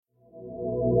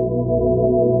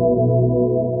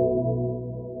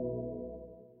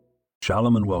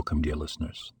Shalom and welcome, dear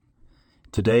listeners.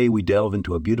 Today we delve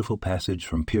into a beautiful passage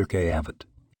from Pirkei Avot,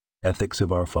 Ethics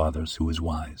of Our Fathers Who is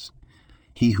Wise,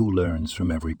 he who learns from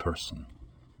every person.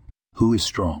 Who is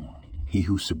strong? He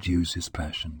who subdues his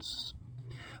passions.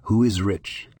 Who is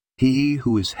rich? He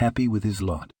who is happy with his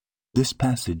lot. This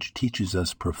passage teaches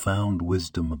us profound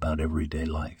wisdom about everyday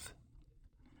life.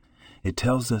 It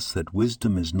tells us that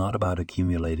wisdom is not about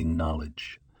accumulating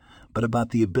knowledge, but about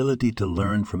the ability to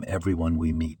learn from everyone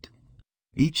we meet.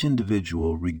 Each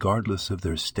individual, regardless of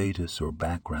their status or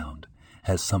background,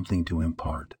 has something to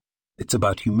impart. It's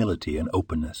about humility and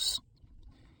openness.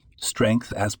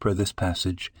 Strength, as per this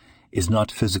passage, is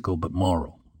not physical but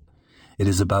moral. It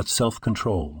is about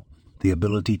self-control, the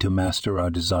ability to master our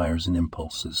desires and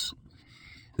impulses.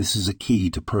 This is a key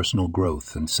to personal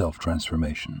growth and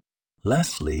self-transformation.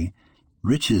 Lastly,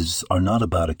 riches are not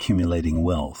about accumulating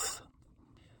wealth,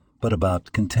 but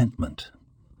about contentment.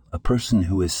 A person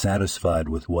who is satisfied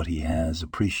with what he has,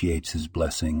 appreciates his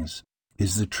blessings,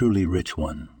 is the truly rich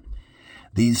one.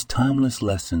 These timeless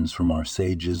lessons from our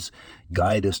sages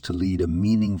guide us to lead a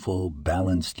meaningful,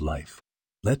 balanced life.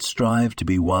 Let's strive to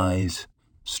be wise,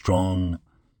 strong,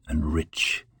 and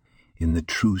rich in the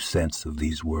true sense of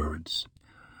these words.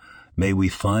 May we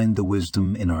find the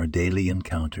wisdom in our daily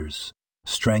encounters,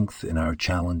 strength in our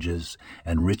challenges,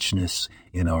 and richness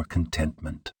in our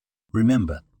contentment.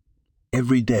 Remember,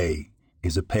 every day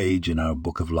is a page in our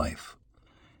book of life.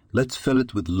 Let's fill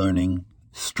it with learning,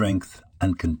 strength,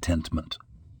 and contentment.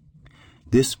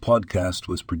 This podcast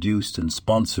was produced and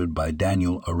sponsored by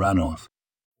Daniel Aranoff.